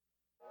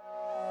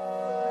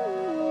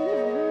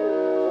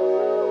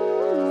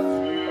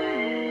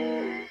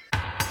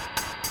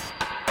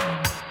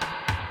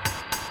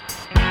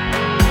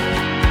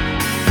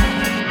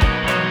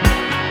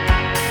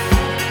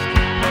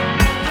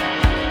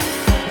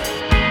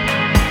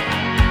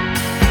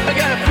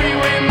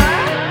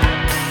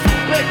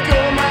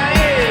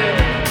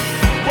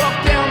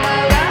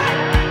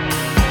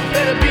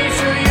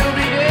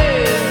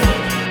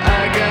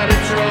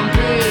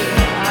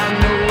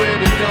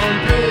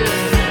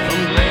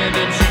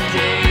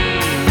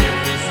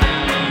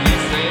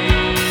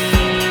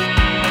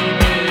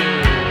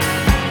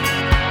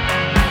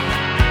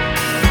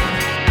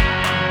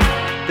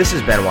This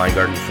is Ben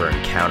Weingarten for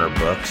Encounter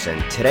Books,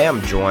 and today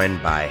I'm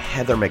joined by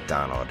Heather Mac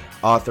Donald,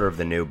 author of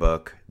the new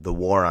book, The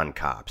War on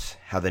Cops: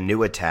 How the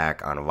New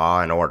Attack on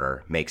Law and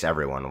Order Makes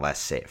Everyone Less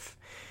Safe.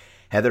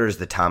 Heather is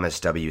the Thomas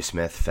W.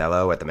 Smith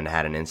Fellow at the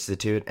Manhattan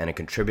Institute and a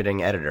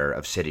contributing editor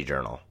of City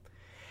Journal.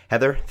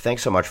 Heather,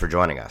 thanks so much for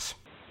joining us.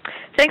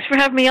 Thanks for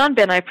having me on,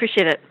 Ben. I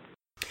appreciate it.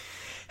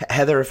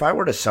 Heather, if I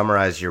were to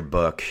summarize your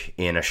book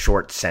in a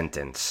short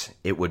sentence,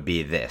 it would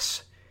be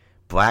this: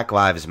 Black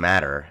Lives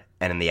Matter,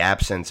 and in the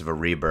absence of a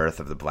rebirth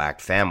of the black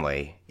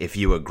family, if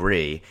you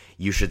agree,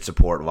 you should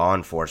support law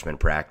enforcement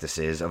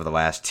practices over the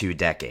last 2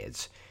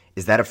 decades.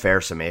 Is that a fair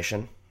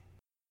summation?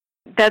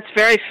 That's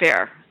very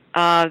fair.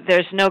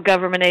 There's no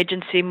government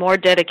agency more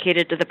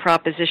dedicated to the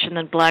proposition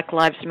than Black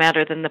Lives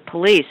Matter than the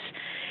police.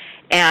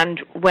 And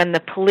when the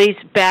police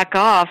back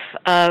off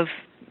of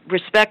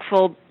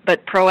respectful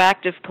but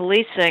proactive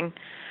policing,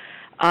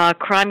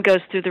 crime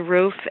goes through the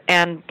roof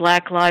and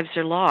black lives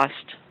are lost.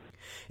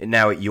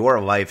 Now,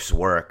 your life's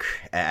work,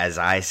 as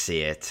I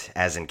see it,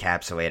 as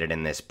encapsulated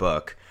in this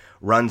book,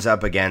 runs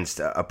up against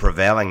a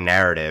prevailing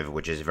narrative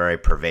which is very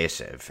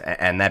pervasive.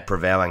 And that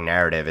prevailing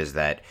narrative is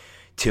that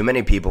too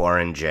many people are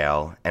in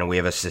jail, and we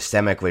have a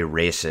systemically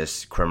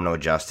racist criminal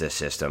justice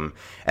system,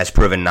 as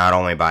proven not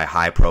only by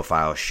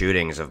high-profile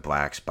shootings of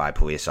blacks by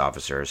police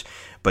officers,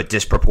 but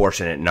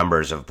disproportionate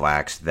numbers of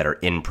blacks that are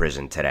in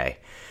prison today.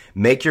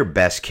 Make your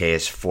best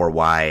case for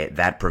why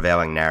that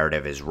prevailing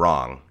narrative is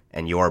wrong,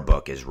 and your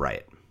book is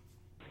right.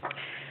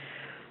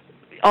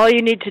 All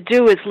you need to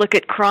do is look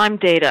at crime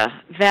data.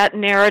 That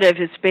narrative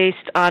is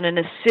based on an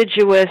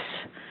assiduous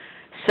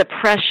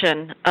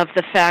suppression of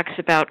the facts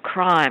about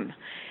crime.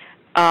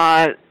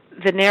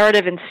 The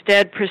narrative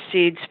instead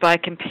proceeds by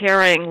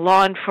comparing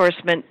law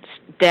enforcement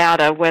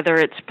data, whether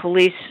it's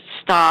police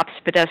stops,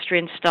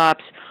 pedestrian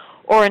stops,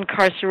 or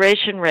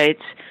incarceration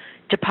rates,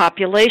 to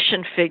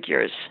population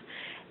figures.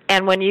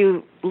 And when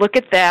you look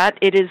at that,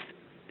 it is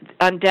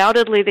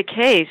undoubtedly the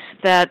case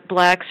that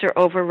blacks are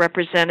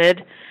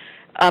overrepresented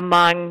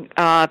among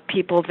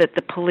people that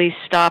the police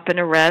stop and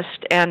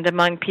arrest, and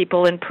among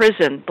people in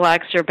prison.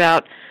 Blacks are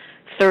about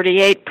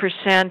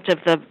 38%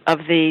 of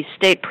the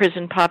state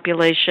prison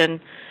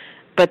population,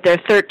 but they're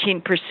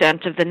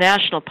 13% of the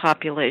national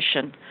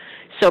population.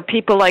 So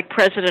people like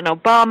President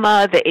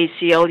Obama, the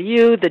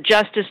ACLU, the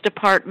Justice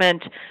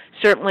Department,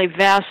 certainly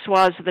vast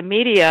swaths of the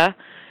media,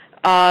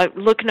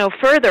 look no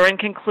further and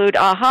conclude,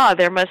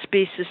 there must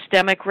be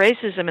systemic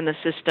racism in the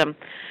system.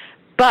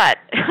 But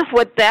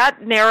what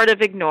that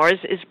narrative ignores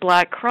is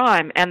black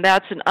crime, and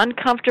that's an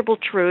uncomfortable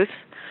truth.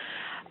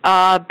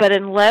 But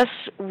unless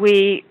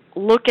we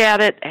look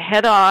at it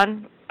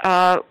head-on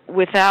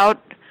without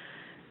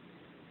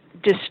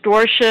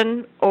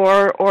distortion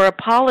or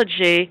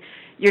apology,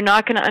 you're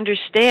not going to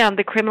understand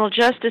the criminal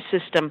justice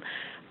system.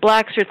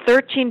 Blacks are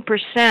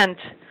 13%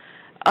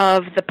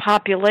 of the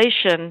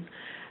population,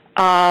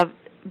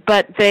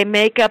 but they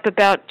make up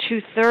about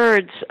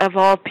 2/3 of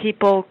all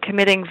people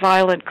committing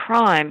violent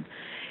crime.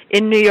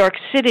 In New York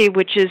City,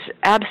 which is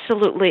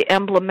absolutely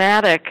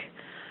emblematic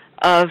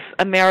of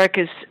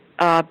America's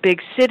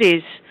big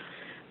cities,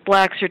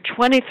 blacks are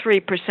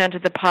 23%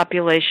 of the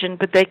population,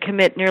 but they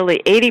commit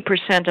nearly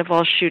 80% of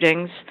all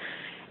shootings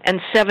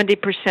and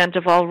 70%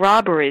 of all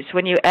robberies.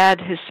 When you add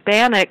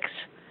Hispanics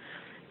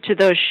to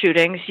those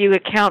shootings, you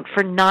account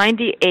for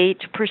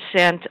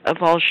 98%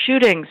 of all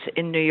shootings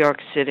in New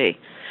York City.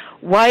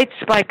 Whites,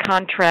 by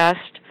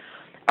contrast,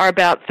 are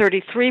about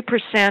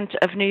 33%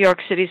 of New York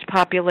City's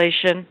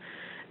population.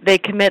 They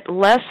commit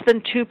less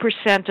than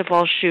 2% of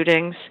all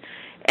shootings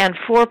and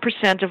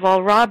 4% of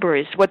all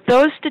robberies. What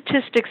those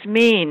statistics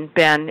mean,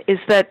 Ben, is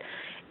that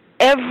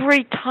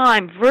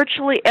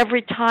virtually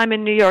every time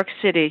in New York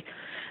City,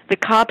 the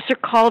cops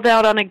are called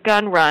out on a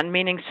gun run,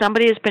 meaning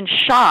somebody has been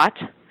shot,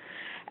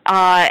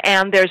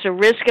 and there's a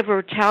risk of a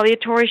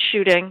retaliatory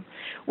shooting,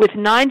 with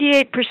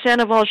 98%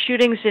 of all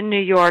shootings in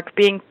New York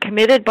being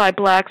committed by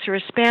blacks or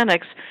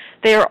Hispanics.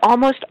 They are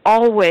almost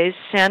always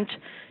sent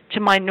to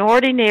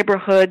minority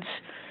neighborhoods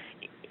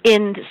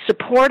in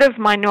support of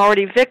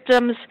minority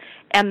victims,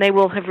 and they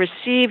will have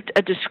received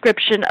a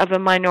description of a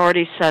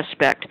minority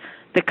suspect.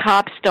 The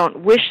cops don't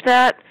wish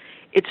that.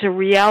 It's a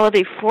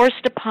reality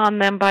forced upon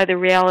them by the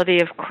reality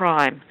of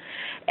crime.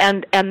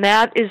 And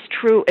that is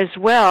true as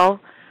well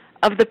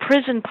of the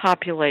prison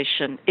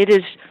population. It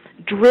is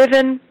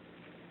driven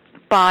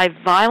by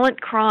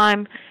violent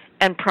crime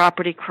and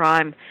property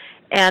crime.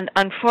 And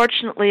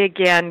unfortunately,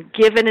 again,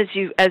 given, as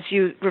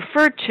you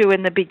referred to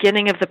in the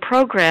beginning of the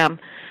program,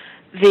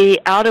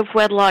 the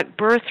out-of-wedlock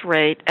birth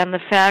rate and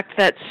the fact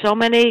that so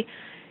many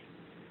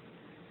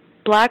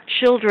black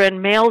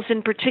children, males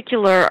in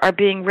particular, are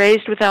being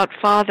raised without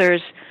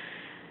fathers,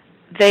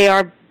 they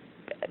are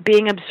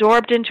being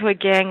absorbed into a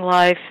gang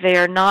life, they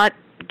are not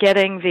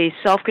getting the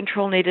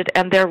self-control needed,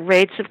 and their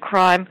rates of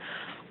crime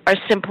are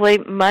simply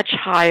much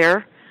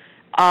higher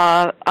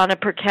on a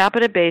per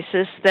capita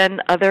basis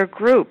than other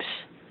groups.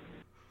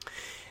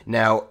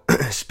 Now,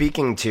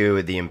 speaking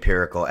to the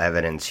empirical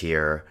evidence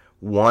here,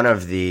 one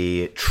of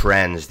the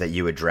trends that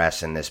you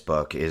address in this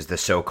book is the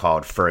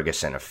so-called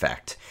Ferguson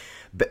effect.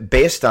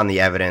 Based on the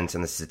evidence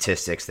and the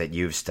statistics that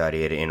you've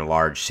studied in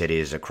large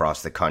cities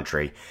across the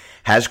country,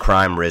 has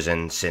crime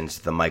risen since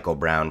the Michael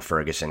Brown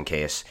Ferguson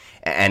case?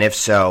 And if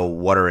so,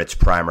 what are its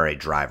primary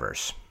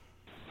drivers?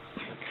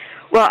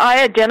 Well,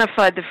 I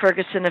identified the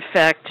Ferguson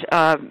effect,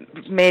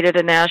 made it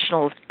a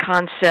national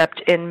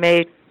concept in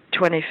May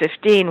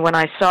 2015 when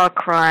I saw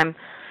crime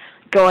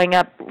going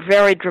up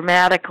very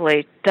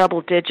dramatically,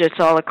 double digits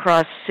all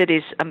across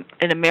cities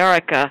in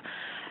America.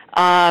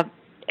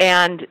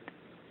 And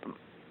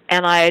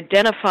I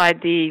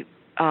identified the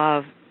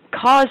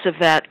cause of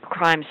that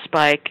crime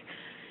spike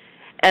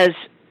as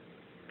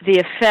the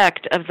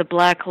effect of the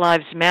Black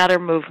Lives Matter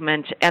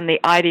movement and the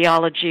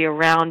ideology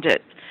around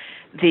it,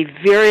 the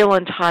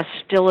virulent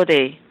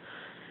hostility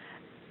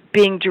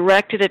being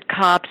directed at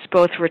cops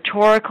both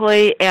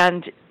rhetorically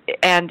and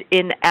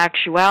in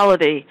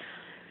actuality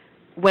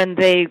when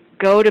they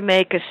go to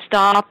make a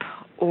stop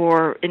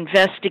or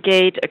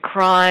investigate a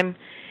crime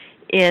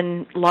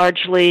in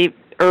largely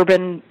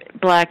urban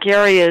black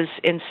areas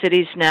in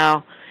cities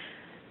now.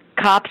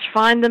 Cops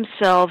find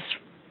themselves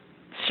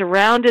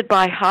surrounded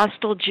by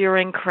hostile,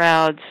 jeering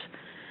crowds,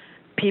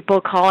 people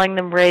calling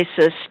them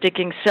racist,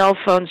 sticking cell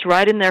phones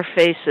right in their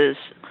faces.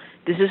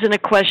 This isn't a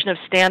question of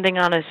standing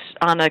on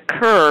a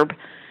curb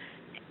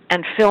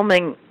and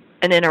filming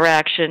an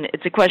interaction.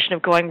 It's a question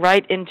of going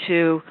right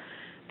into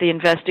the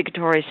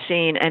investigatory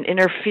scene and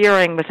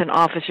interfering with an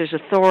officer's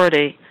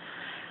authority.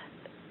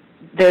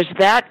 There's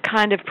that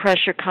kind of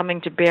pressure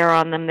coming to bear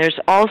on them. There's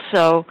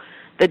also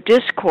the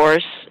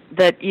discourse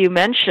that you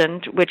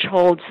mentioned, which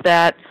holds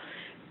that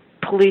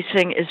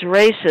policing is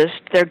racist.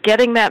 They're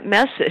getting that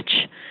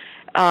message.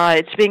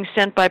 It's being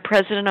sent by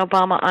President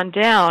Obama on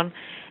down,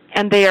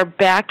 and they are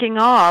backing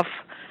off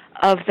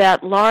of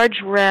that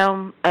large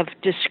realm of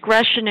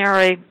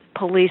discretionary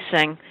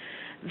policing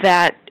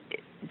that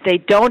they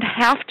don't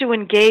have to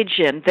engage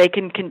in. They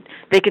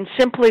can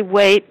simply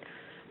wait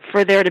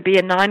for there to be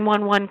a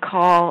 911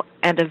 call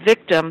and a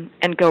victim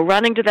and go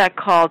running to that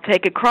call,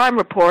 take a crime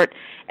report,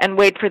 and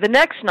wait for the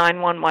next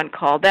 911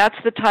 call. That's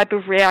the type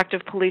of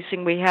reactive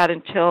policing we had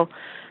until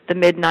the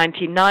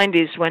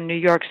mid-1990s when New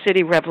York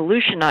City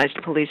revolutionized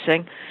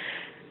policing.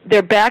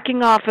 They're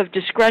backing off of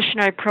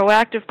discretionary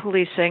proactive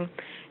policing,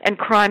 and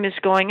crime is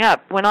going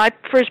up. When I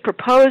first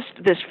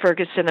proposed this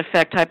Ferguson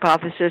effect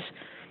hypothesis,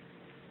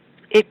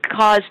 it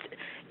caused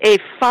a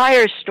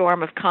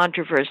firestorm of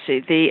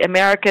controversy. The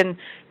American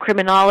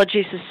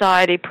Criminology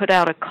Society put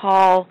out a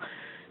call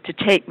to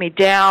take me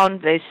down.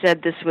 They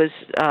said this was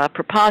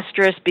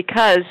preposterous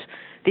because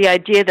the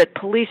idea that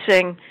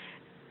policing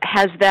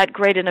has that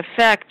great an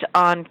effect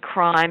on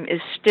crime is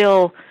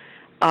still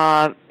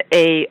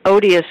a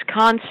odious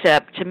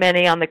concept to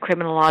many on the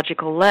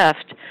criminological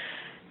left.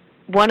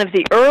 One of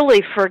the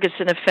early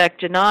Ferguson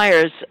effect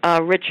deniers,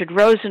 Richard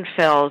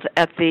Rosenfeld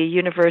at the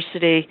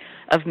University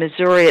of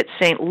Missouri at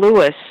St.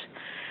 Louis,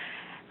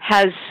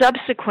 has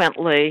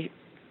subsequently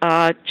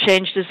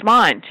changed his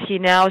mind. He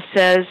now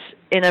says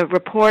in a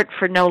report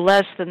for no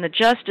less than the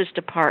Justice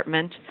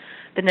Department,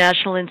 the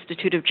National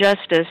Institute of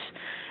Justice,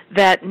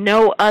 that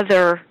no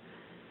other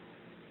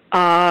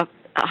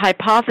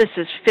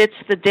hypothesis fits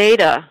the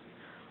data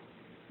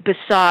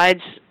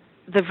besides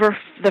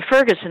the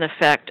Ferguson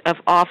effect of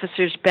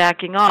officers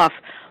backing off.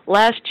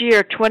 Last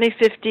year,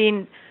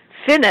 2015,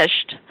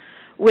 finished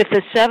with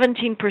a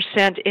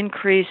 17%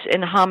 increase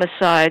in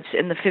homicides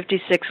in the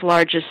 56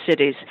 largest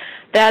cities.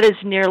 That is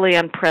nearly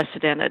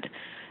unprecedented.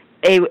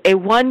 A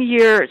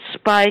one-year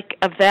spike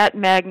of that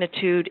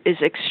magnitude is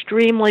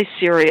extremely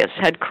serious.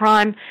 Had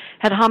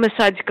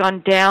homicides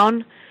gone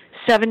down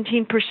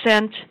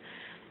 17%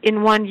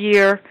 in 1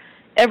 year,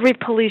 every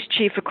police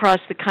chief across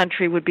the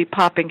country would be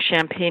popping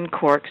champagne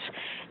corks.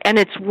 And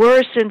it's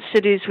worse in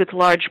cities with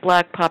large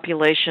black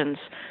populations.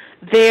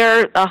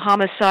 There, a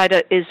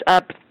homicide is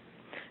up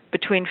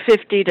between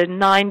 50 to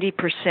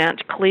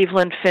 90%.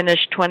 Cleveland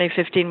finished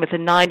 2015 with a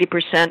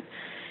 90%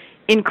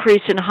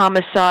 increase in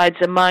homicides.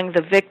 Among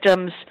the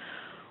victims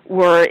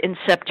were, in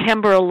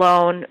September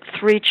alone,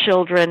 3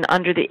 children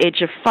under the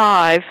age of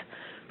 5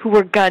 who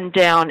were gunned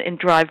down in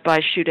drive-by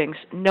shootings.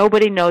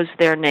 Nobody knows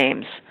their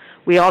names.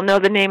 We all know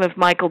the name of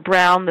Michael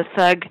Brown, the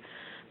thug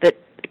that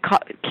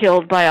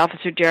killed by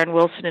Officer Darren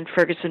Wilson in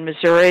Ferguson,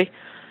 Missouri,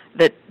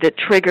 that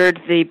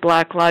triggered the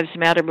Black Lives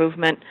Matter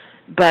movement.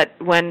 But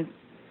when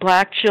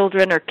black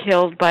children are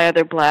killed by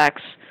other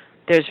blacks,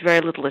 there's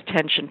very little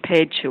attention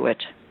paid to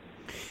it.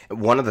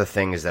 One of the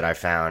things that I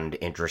found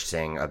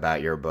interesting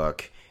about your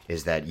book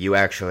is that you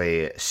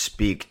actually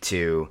speak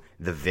to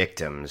the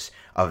victims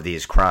of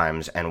these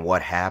crimes and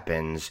what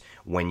happens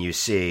when you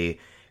see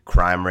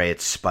crime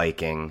rates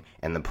spiking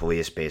and the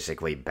police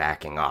basically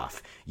backing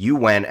off. You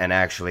went and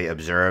actually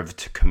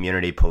observed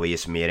community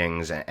police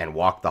meetings and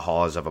walked the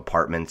halls of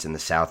apartments in the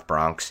South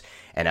Bronx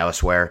and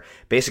elsewhere,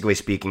 basically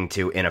speaking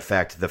to, in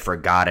effect, the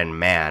forgotten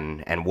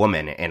man and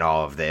woman in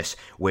all of this,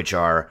 which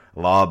are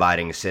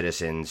law-abiding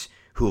citizens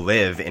who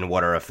live in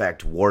what are in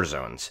effect war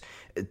zones.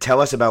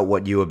 Tell us about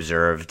what you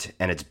observed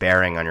and its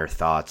bearing on your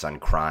thoughts on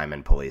crime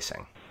and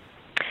policing.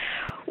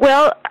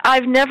 Well,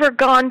 I've never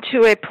gone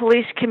to a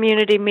police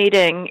community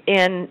meeting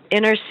in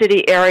inner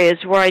city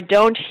areas where I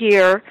don't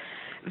hear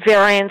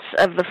variants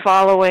of the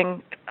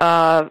following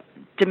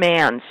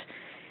demands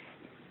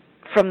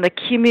from the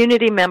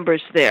community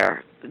members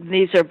there.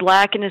 These are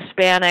black and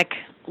Hispanic,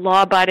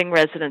 law-abiding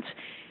residents.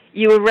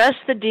 You arrest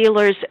the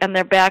dealers and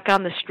they're back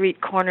on the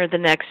street corner the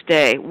next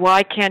day.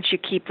 Why can't you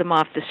keep them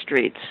off the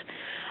streets?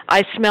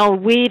 I smell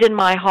weed in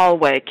my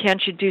hallway.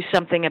 Can't you do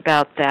something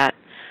about that?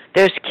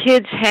 There's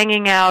kids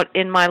hanging out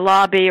in my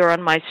lobby or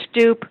on my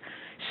stoop,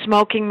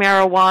 smoking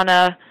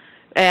marijuana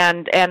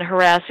and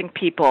harassing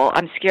people.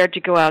 I'm scared to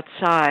go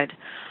outside.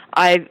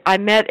 I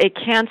met a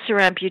cancer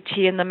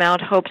amputee in the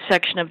Mount Hope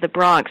section of the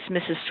Bronx,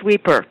 Mrs.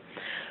 Sweeper,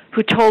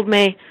 who told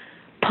me,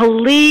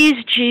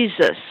 "Please,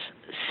 Jesus,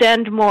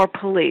 send more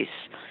police."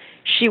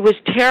 She was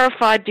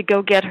terrified to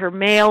go get her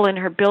mail in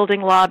her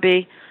building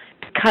lobby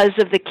because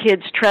of the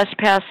kids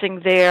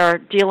trespassing there,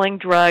 dealing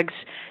drugs.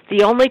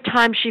 The only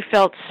time she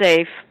felt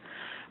safe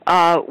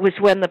was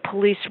when the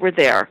police were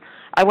there.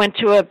 I went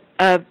to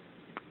a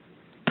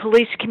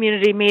police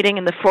community meeting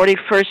in the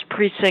 41st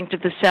Precinct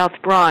of the South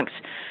Bronx.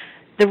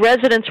 The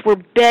residents were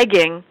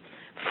begging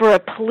for a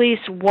police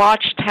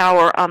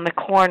watchtower on the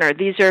corner.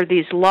 These are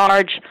these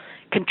large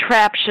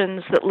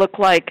contraptions that look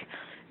like,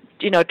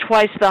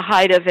 twice the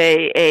height of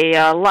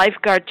a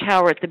lifeguard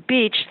tower at the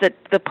beach that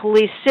the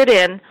police sit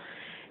in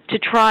to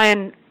try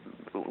and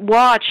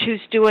watch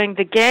who's doing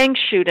the gang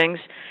shootings.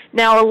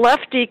 Now, a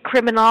lefty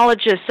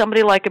criminologist,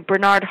 somebody like a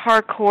Bernard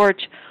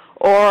Harcourt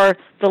or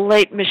the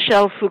late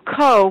Michel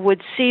Foucault,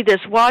 would see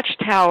this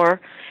watchtower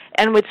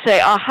and would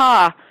say,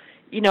 aha,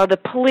 the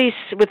police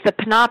with the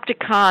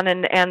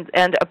panopticon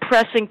and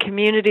oppressing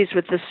communities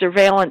with the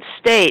surveillance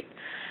state.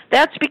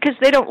 That's because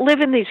they don't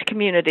live in these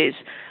communities.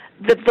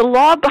 The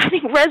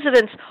law-abiding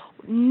residents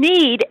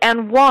need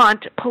and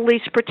want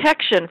police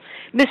protection.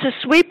 Mrs.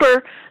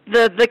 Sweeper,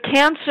 the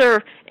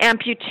cancer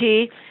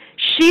amputee,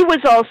 she was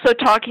also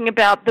talking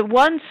about the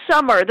one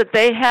summer that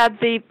they had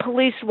the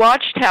police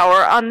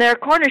watchtower on their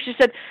corner. She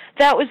said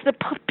that was the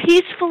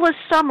peacefulest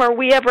summer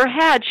we ever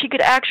had. She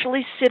could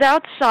actually sit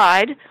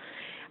outside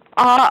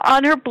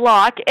on her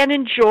block and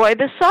enjoy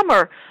the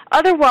summer.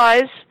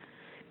 Otherwise,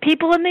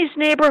 people in these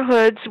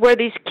neighborhoods where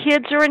these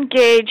kids are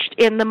engaged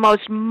in the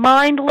most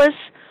mindless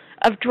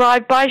of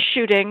drive-by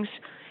shootings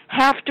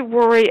have to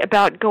worry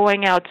about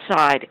going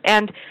outside.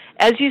 And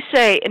as you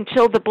say,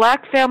 until the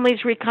black family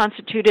is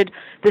reconstituted,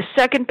 the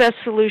second best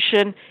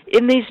solution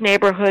in these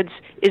neighborhoods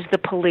is the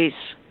police.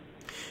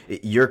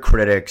 Your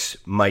critics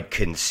might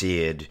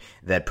concede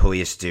that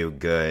police do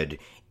good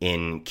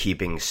in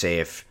keeping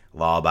safe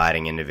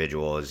law-abiding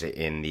individuals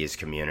in these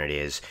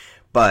communities,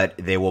 but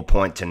they will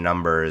point to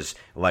numbers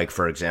like,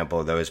 for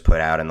example, those put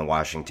out in the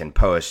Washington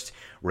Post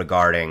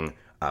regarding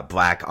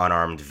black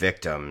unarmed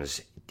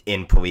victims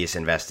in police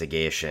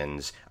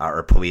investigations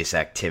or police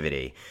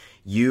activity.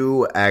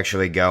 You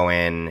actually go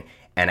in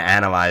and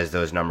analyze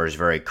those numbers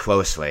very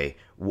closely.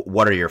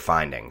 What are your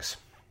findings?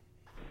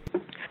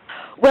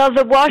 Well,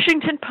 the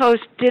Washington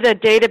Post did a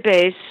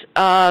database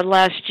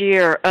last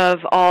year of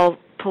all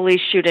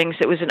police shootings.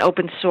 It was an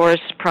open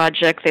source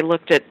project. They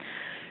looked at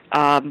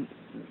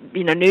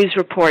news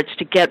reports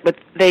to get what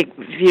they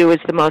view as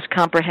the most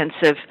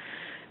comprehensive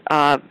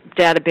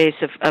database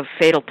of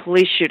fatal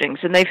police shootings.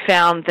 And they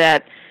found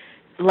that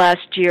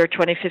last year,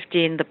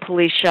 2015, the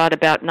police shot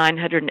about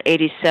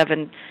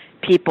 987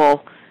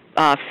 people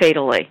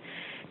fatally.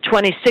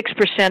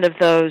 26% of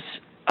those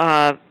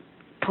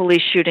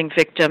police shooting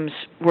victims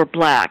were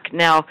black.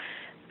 Now,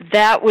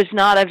 that was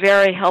not a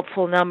very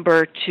helpful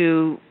number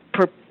to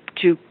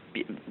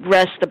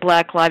rest the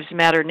Black Lives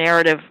Matter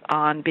narrative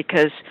on,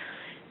 because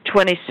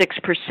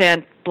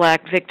 26%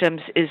 black victims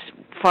is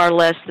far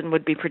less than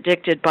would be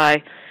predicted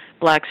by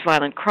blacks'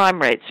 violent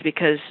crime rates,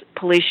 because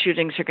police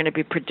shootings are going to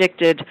be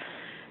predicted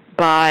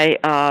by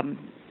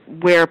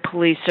where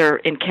police are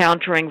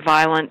encountering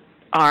violent,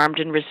 armed,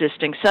 and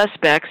resisting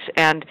suspects.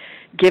 And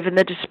given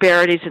the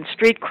disparities in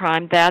street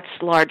crime, that's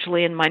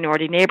largely in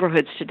minority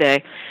neighborhoods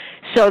today.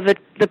 So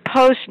the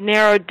Post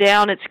narrowed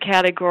down its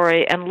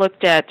category and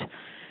looked at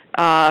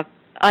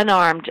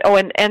unarmed. Oh,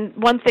 and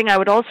one thing I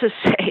would also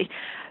say,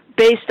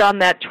 based on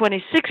that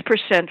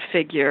 26%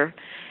 figure,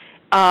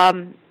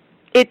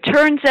 it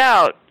turns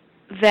out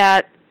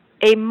that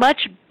a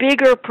much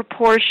bigger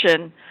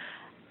proportion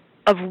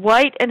of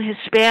white and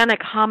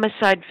Hispanic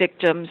homicide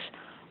victims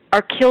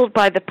are killed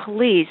by the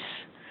police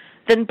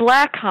than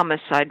black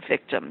homicide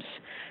victims.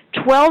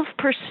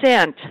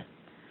 12%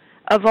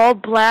 of all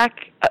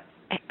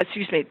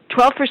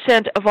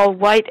 12% of all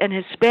white and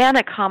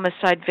Hispanic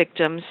homicide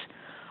victims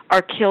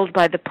are killed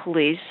by the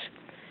police,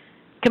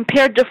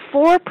 compared to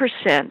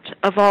 4%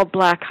 of all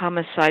black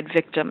homicide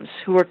victims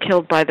who are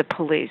killed by the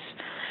police.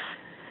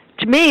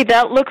 To me,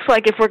 that looks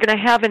like if we're going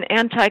to have an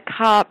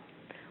anti-cop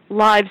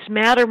Lives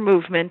Matter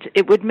movement,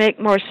 it would make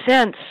more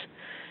sense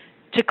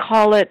to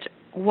call it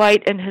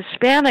White and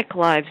Hispanic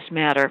Lives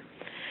Matter.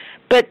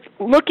 But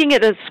looking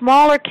at a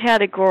smaller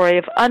category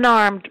of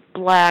unarmed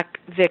black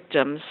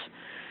victims,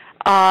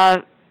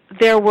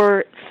 there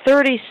were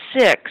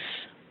 36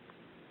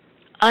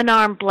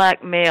 unarmed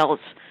black males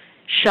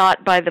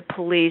shot by the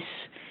police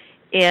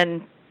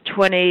in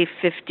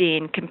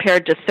 2015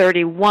 compared to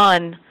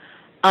 31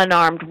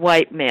 unarmed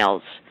white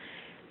males.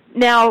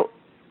 Now,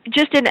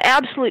 just in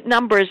absolute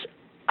numbers,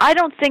 I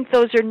don't think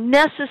those are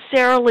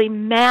necessarily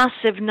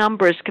massive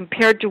numbers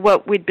compared to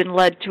what we'd been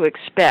led to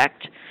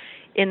expect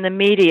in the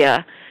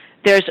media.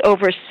 There's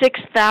over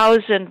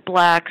 6,000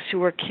 blacks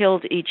who are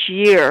killed each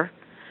year.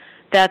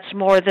 That's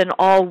more than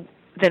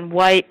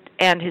white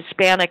and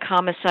Hispanic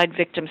homicide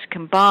victims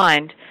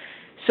combined.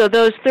 So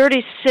those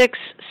 36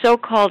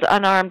 so-called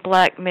unarmed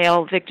black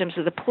male victims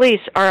of the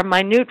police are a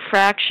minute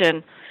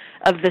fraction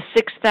of the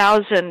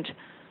 6,000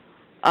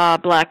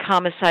 black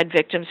homicide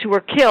victims who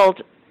were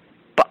killed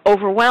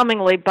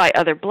overwhelmingly by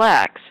other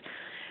blacks.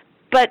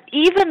 But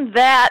even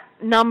that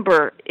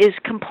number is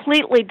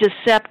completely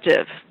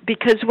deceptive,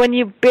 because when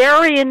you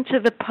bury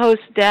into the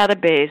Post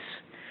database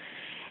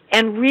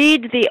and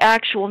read the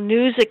actual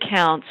news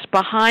accounts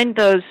behind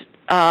those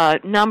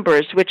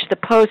numbers, which the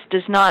Post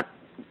does not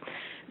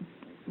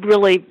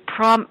really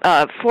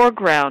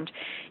foreground,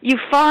 you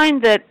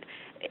find that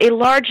a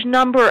large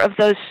number of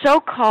those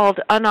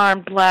so-called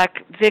unarmed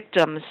black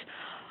victims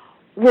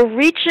were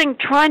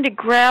trying to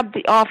grab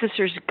the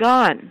officer's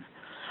gun,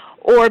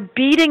 or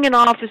beating an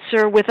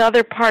officer with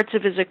other parts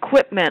of his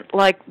equipment,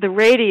 like the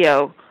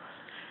radio.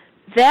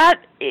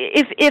 That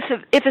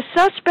if a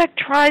suspect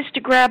tries to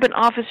grab an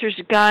officer's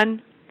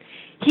gun,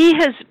 he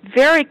has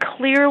very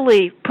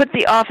clearly put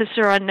the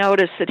officer on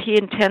notice that he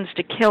intends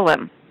to kill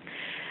him.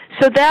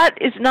 So that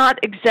is not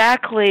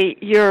exactly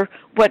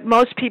what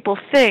most people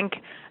think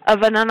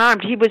of an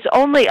unarmed. He was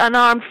only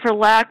unarmed for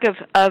lack of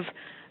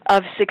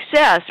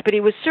success, but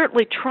he was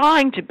certainly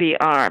trying to be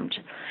armed.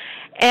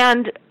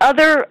 And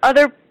other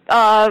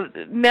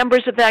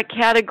members of that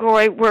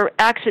category were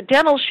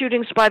accidental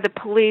shootings by the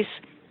police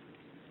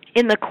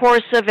in the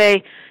course of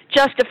a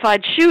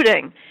justified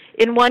shooting.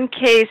 In one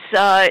case,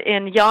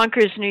 in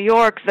Yonkers, New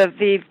York,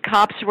 the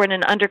cops were in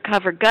an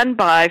undercover gun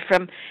buy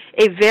from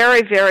a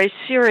very, very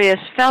serious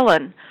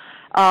felon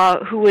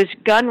who was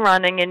gun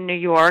running in New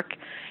York,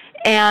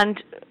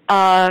 and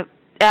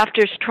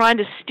after trying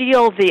to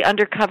steal the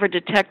undercover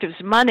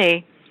detective's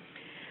money,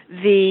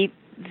 the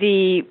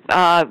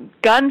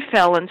gun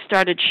felon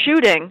started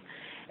shooting,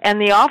 and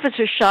the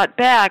officer shot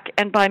back,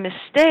 and by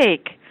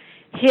mistake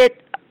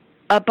hit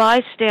a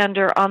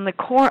bystander on the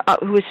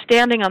who was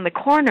standing on the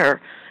corner,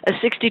 a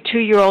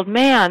 62-year-old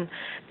man.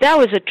 That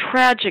was a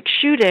tragic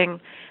shooting.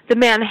 The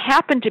man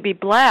happened to be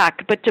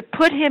black, but to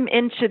put him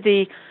into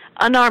the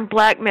unarmed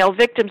black male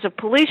victims of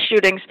police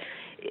shootings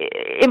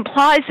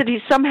implies that he's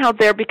somehow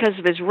there because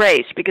of his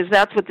race, because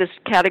that's what this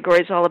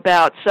category is all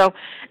about. So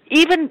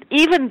even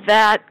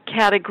that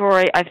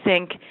category, I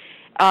think,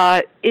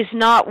 is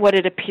not what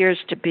it appears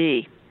to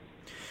be.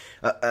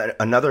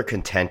 Another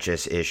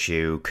contentious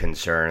issue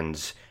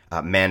concerns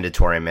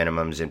mandatory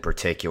minimums, in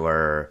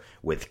particular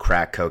with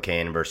crack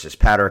cocaine versus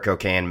powder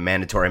cocaine,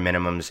 mandatory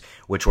minimums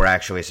which were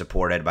actually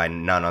supported by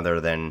none other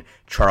than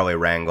Charlie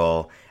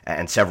Rangel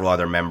and several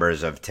other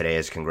members of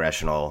today's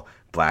Congressional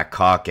Black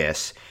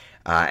Caucus,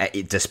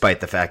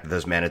 despite the fact that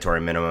those mandatory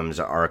minimums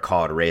are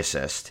called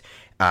racist.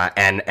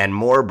 And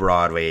more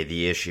broadly,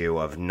 the issue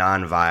of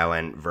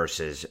nonviolent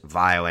versus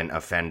violent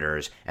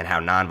offenders, and how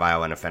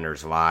nonviolent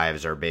offenders'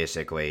 lives are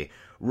basically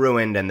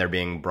ruined and they're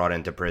being brought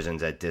into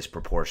prisons at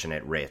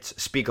disproportionate rates.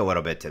 Speak a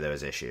little bit to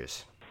those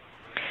issues.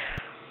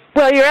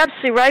 Well, you're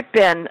absolutely right,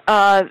 Ben.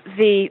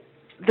 The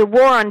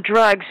war on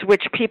drugs,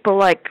 which people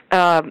like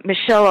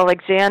Michelle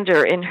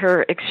Alexander, in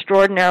her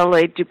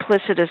extraordinarily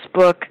duplicitous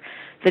book,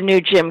 The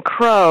New Jim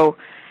Crow,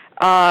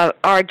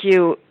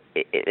 argues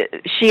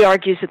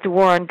that the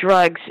war on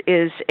drugs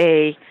is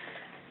a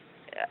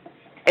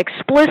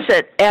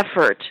explicit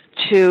effort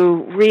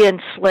to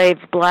re-enslave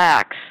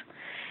blacks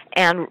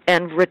and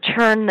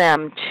return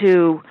them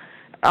to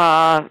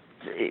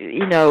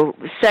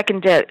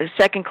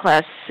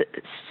second-class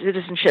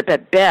citizenship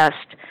at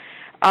best,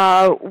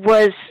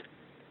 was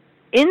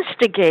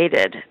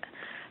instigated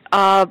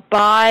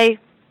by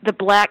the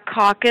Black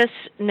Caucus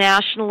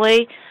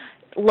nationally.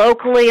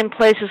 Locally, in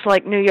places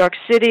like New York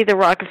City, the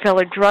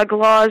Rockefeller drug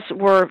laws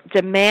were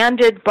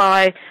demanded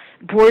by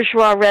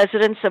bourgeois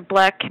residents of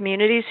black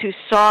communities who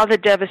saw the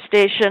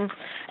devastation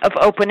of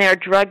open-air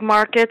drug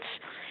markets.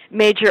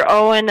 Major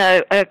Owen,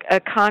 a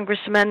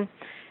congressman,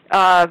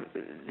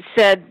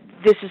 said,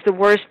 "This is the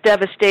worst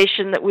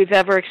devastation that we've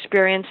ever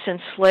experienced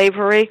since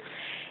slavery."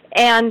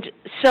 And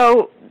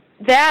so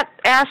that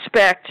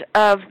aspect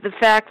of the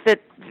fact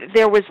that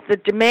the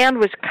demand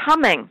was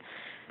coming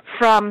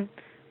from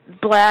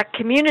black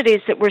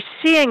communities that were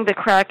seeing the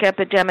crack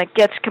epidemic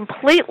gets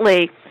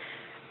completely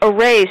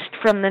erased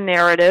from the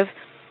narrative,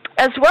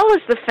 as well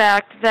as the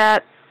fact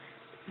that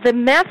the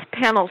meth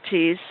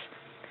penalties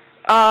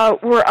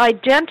were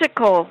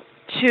identical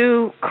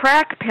to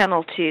crack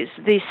penalties.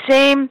 The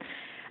same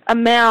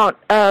amount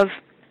of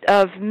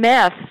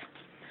meth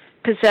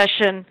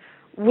possession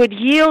would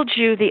yield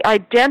you the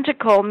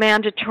identical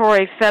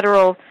mandatory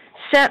federal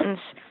sentence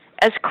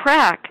as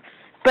crack.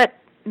 But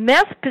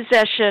meth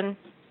possession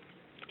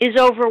is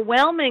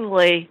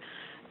overwhelmingly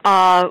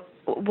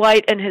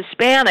white and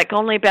Hispanic.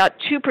 Only about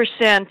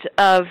 2%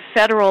 of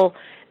federal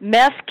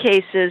meth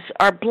cases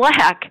are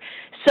black.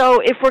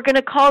 So if we're going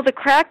to call the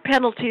crack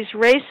penalties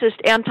racist,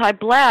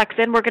 anti-black,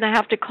 then we're going to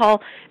have to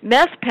call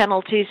meth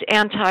penalties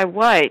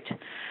anti-white.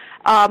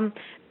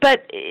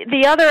 But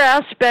the other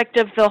aspect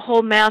of the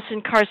whole mass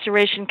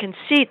incarceration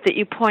conceit that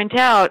you point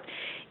out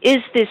is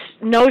this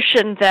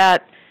notion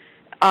that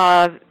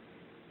the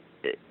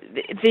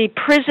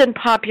prison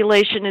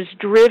population is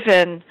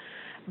driven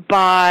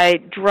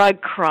by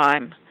drug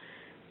crime,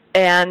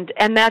 and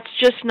that's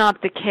just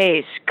not the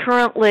case.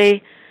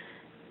 Currently,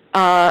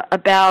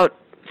 about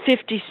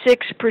 56%,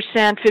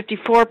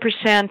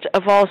 54%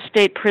 of all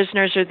state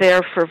prisoners are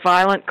there for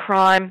violent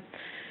crime.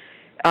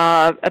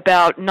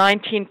 About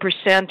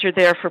 19% are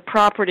there for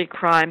property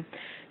crime.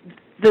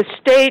 The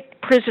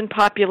state prison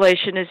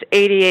population is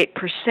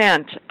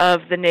 88%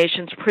 of the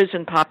nation's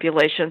prison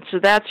population, so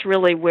that's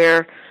really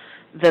where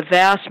the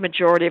vast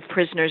majority of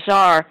prisoners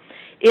are.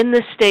 In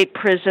the state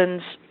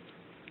prisons,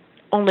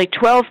 only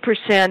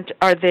 12%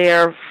 are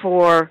there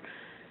for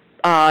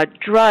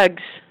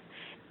drugs,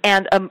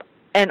 and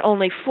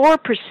only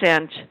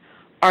 4%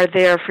 are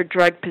there for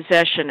drug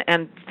possession.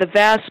 And the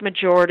vast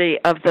majority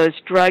of those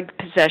drug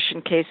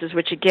possession cases,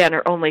 which again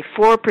are only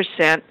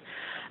 4%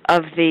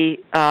 of the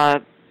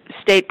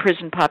state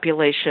prison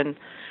population,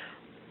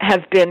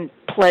 have been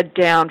pled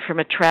down from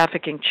a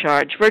trafficking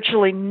charge.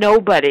 Virtually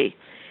nobody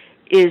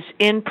is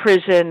in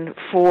prison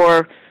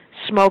for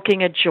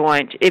smoking a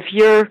joint. If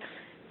you're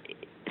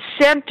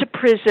sent to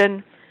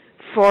prison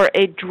for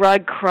a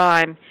drug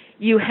crime,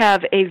 you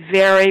have a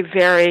very,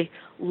 very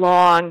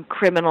long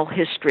criminal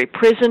history.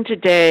 Prison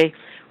today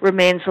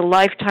remains a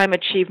Lifetime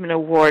Achievement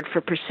Award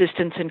for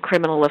persistence in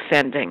criminal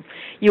offending.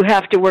 You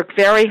have to work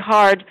very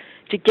hard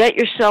to get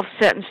yourself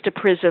sentenced to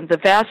prison. The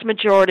vast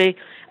majority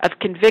of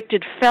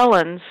convicted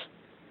felons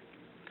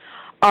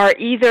are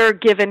either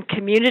given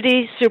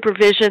community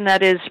supervision,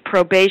 that is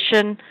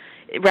probation,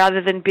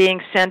 rather than being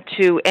sent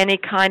to any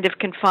kind of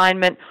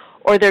confinement,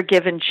 or they're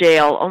given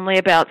jail. Only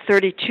about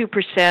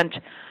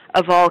 32%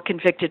 of all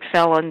convicted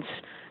felons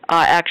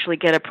actually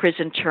get a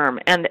prison term.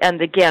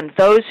 And again,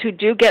 those who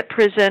do get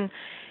prison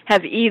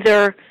have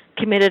either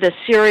committed a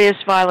serious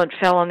violent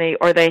felony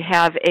or they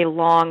have a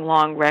long,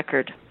 long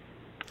record.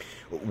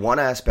 One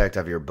aspect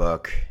of your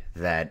book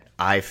that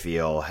I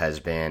feel has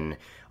been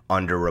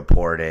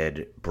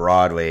underreported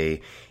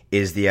broadly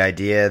is the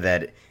idea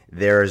that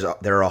there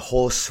are a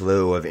whole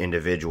slew of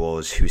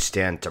individuals who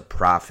stand to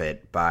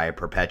profit by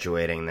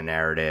perpetuating the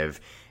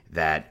narrative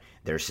that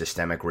there's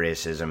systemic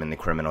racism in the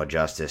criminal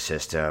justice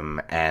system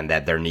and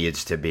that there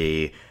needs to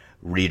be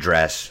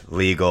redress,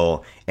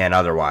 legal and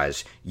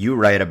otherwise. You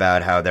write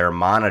about how there are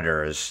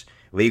monitors,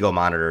 legal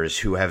monitors,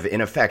 who have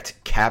in effect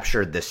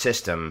captured the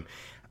system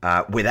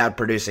without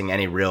producing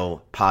any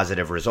real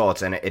positive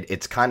results. And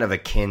it's kind of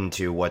akin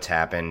to what's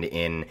happened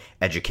in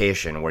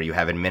education, where you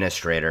have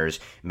administrators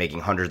making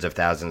hundreds of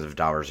thousands of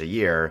dollars a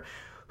year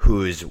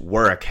whose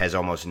work has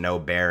almost no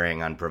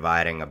bearing on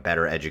providing a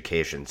better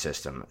education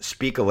system.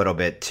 Speak a little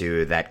bit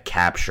to that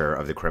capture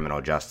of the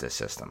criminal justice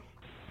system.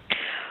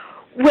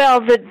 Well,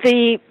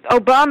 the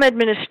Obama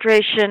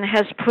administration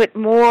has put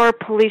more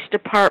police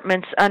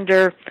departments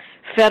under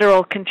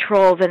federal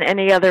control than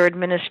any other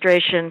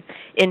administration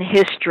in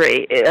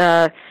history.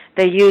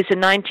 They use a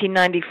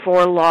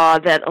 1994 law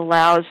that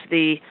allows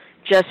the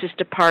Justice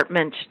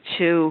Department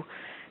to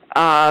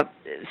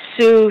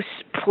sue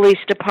police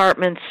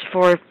departments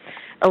for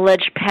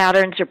alleged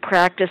patterns or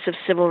practice of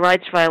civil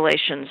rights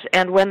violations.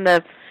 And when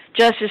the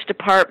Justice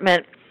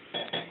Department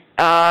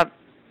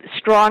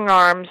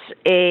strong-arms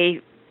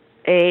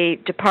a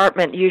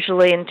department,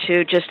 usually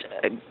into just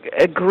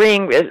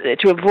agreeing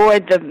to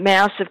avoid the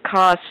massive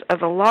costs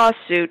of a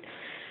lawsuit,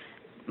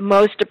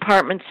 most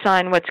departments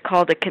sign what's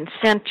called a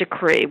consent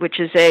decree, which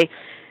is a,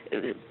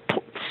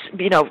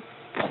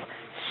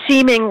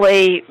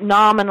 seemingly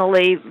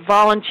nominally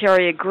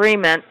voluntary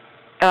agreement,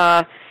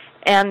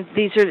 and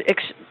these are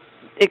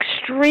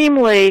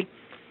extremely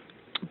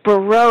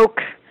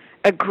baroque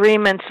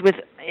agreements with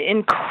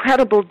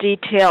incredible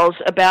details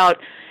about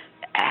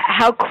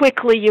how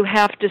quickly you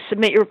have to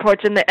submit your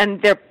reports,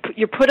 and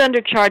you're put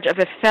under charge of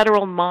a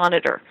federal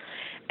monitor.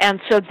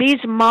 And so these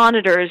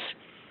monitors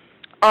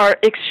are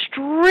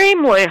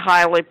extremely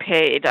highly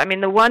paid. I mean,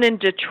 the one in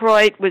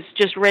Detroit was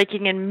just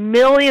raking in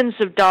millions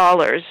of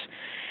dollars,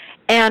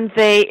 and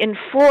they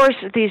enforce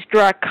these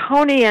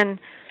draconian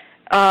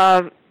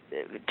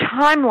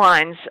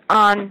timelines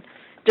on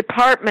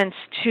departments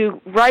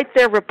to write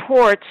their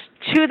reports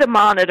to the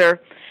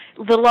monitor.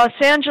 The Los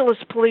Angeles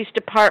Police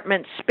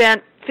Department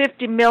spent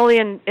 $50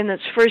 million in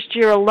its first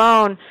year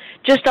alone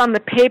just on the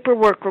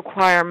paperwork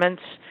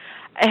requirements,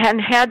 and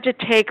had to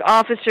take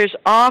officers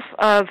off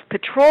of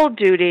patrol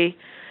duty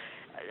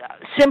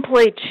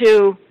simply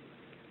to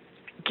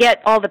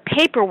get all the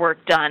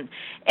paperwork done.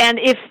 And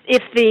if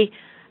the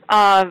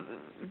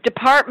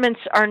departments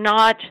are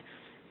not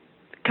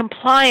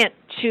compliant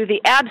to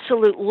the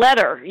absolute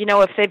letter. You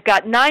know, if they've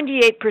got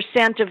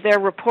 98% of their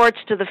reports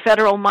to the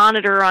Federal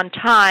Monitor on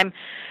time,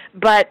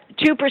 but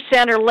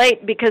 2% are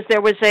late because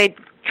there was a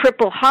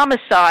triple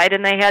homicide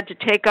and they had to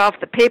take off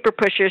the paper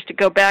pushers to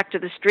go back to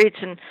the streets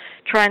and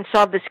try and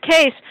solve this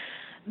case,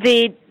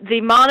 the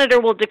Monitor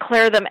will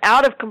declare them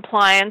out of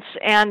compliance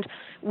and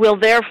will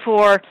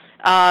therefore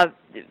to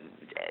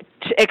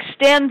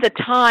extend the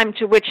time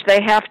to which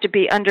they have to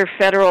be under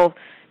federal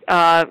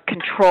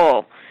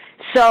control.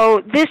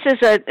 So this is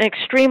an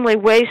extremely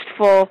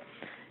wasteful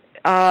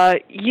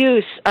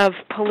use of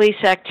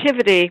police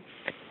activity,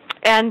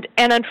 and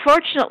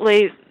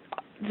unfortunately,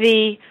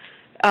 the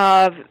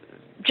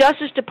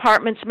Justice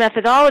Department's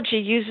methodology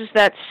uses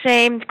that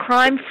same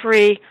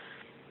crime-free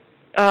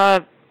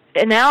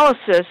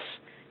analysis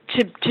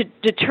to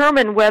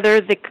determine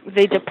whether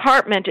the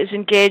department is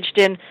engaged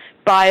in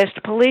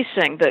biased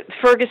policing. The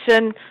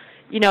Ferguson,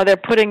 they're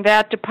putting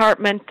that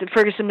department,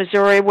 Ferguson,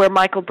 Missouri, where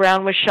Michael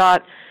Brown was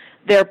shot,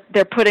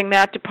 they're putting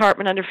that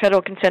department under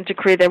federal consent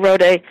decree. They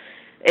wrote a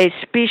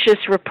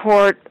specious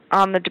report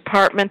on the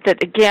department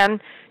that, again,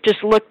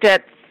 just looked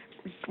at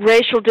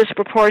racial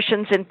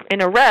disproportions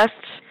in arrests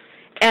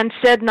and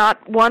said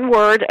not one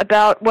word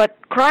about what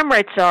crime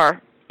rates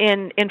are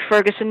in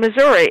Ferguson,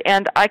 Missouri.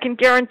 And I can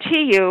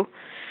guarantee you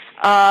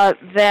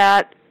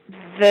that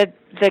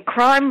the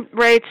crime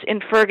rates in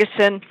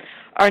Ferguson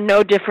are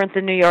no different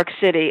than New York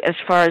City as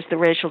far as the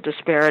racial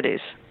disparities.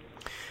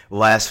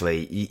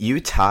 Lastly, you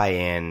tie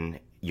in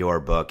your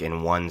book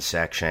in one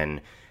section,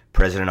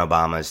 President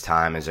Obama's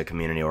time as a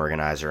community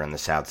organizer in the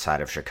South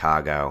Side of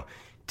Chicago,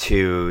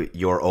 to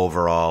your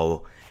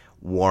overall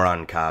War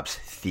on Cops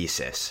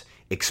thesis.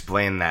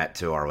 Explain that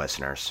to our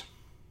listeners.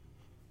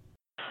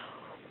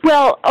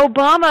 Well,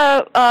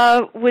 Obama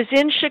was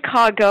in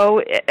Chicago.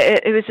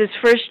 It was his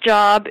first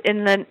job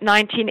in the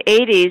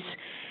 1980s,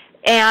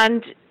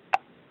 and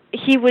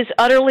he was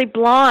utterly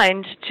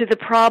blind to the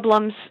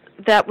problems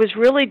that was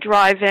really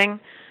driving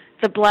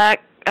the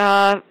black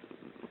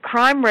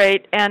crime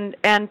rate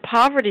and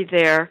poverty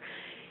there.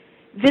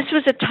 This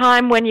was a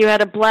time when you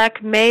had a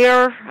black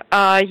mayor,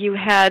 you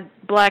had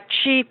black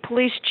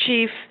police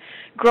chief,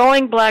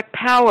 growing black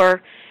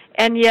power,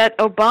 and yet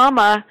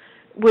Obama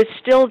was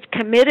still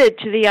committed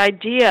to the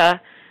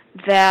idea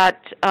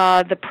that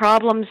the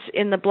problems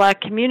in the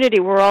black community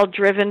were all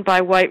driven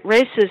by white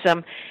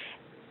racism.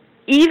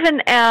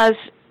 Even as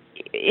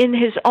in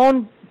his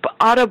own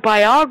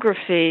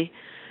autobiography,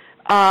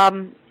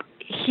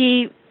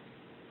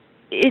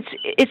 it's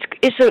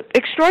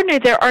extraordinary.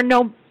 There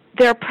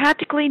are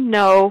practically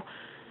no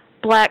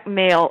black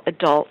male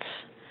adults.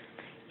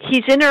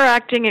 He's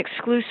interacting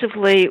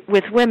exclusively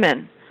with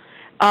women.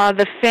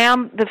 The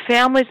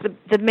families,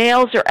 the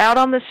males are out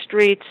on the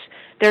streets.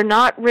 They're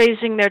not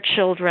raising their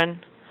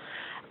children,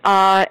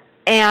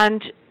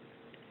 and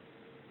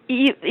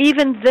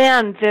even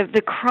then,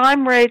 the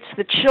crime rates,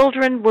 the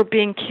children were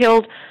being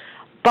killed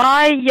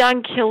by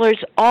young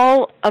killers,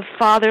 all of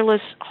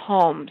fatherless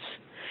homes.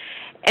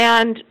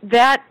 And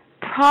that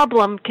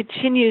problem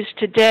continues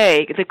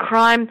today. The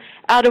crime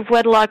out of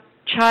wedlock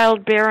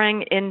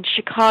childbearing in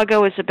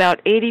Chicago is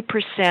about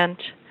 80%.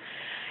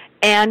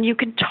 And you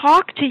can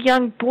talk to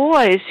young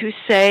boys who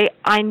say,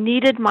 I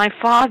needed my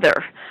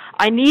father.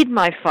 I need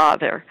my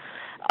father.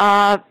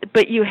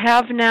 But you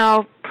have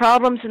now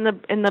problems in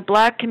the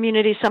black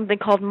community, something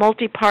called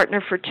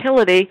multi-partner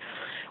fertility,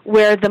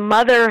 where the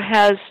mother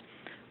has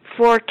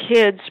 4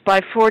 kids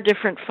by 4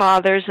 different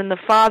fathers, and the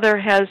father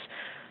has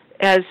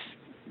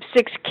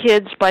 6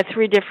 kids by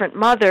 3 different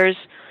mothers.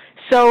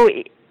 So,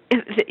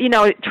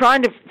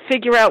 trying to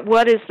figure out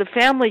what is the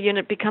family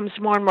unit becomes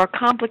more and more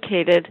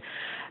complicated.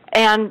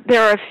 And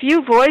there are a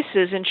few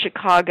voices in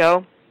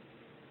Chicago.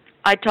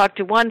 I talked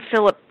to one,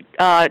 Philip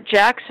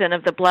Jackson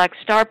of the Black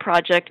Star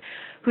Project,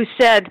 who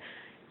said,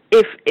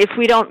 if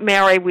we don't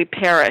marry, we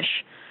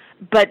perish.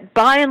 But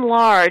by and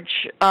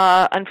large,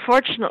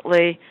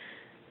 unfortunately,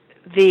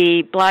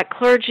 the black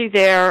clergy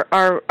there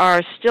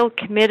are still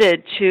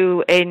committed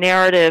to a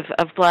narrative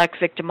of black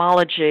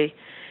victimology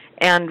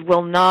and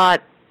will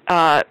not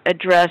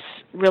address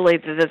really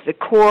the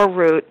core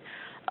root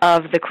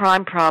of the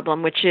crime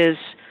problem, which is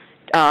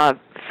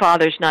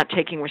fathers not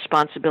taking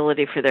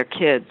responsibility for their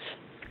kids.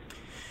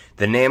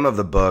 The name of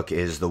the book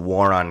is The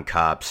War on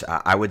Cops.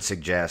 I would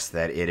suggest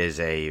that it is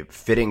a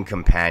fitting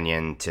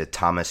companion to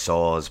Thomas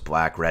Sowell's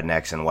Black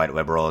Rednecks and White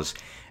Liberals,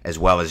 as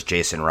well as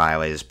Jason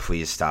Riley's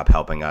Please Stop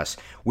Helping Us.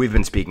 We've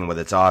been speaking with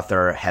its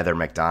author, Heather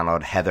Mac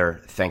Donald. Heather,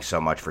 thanks so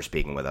much for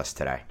speaking with us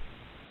today.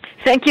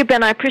 Thank you,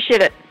 Ben. I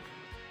appreciate it.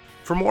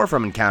 For more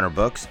from Encounter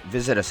Books,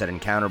 visit us at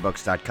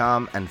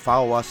EncounterBooks.com and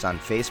follow us on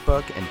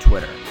Facebook and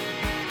Twitter.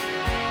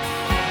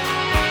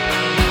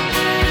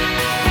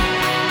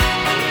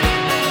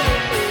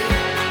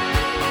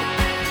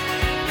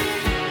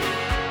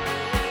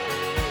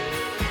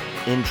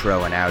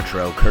 Intro and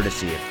outro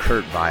courtesy of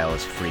Kurt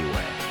Vile's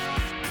Freeway.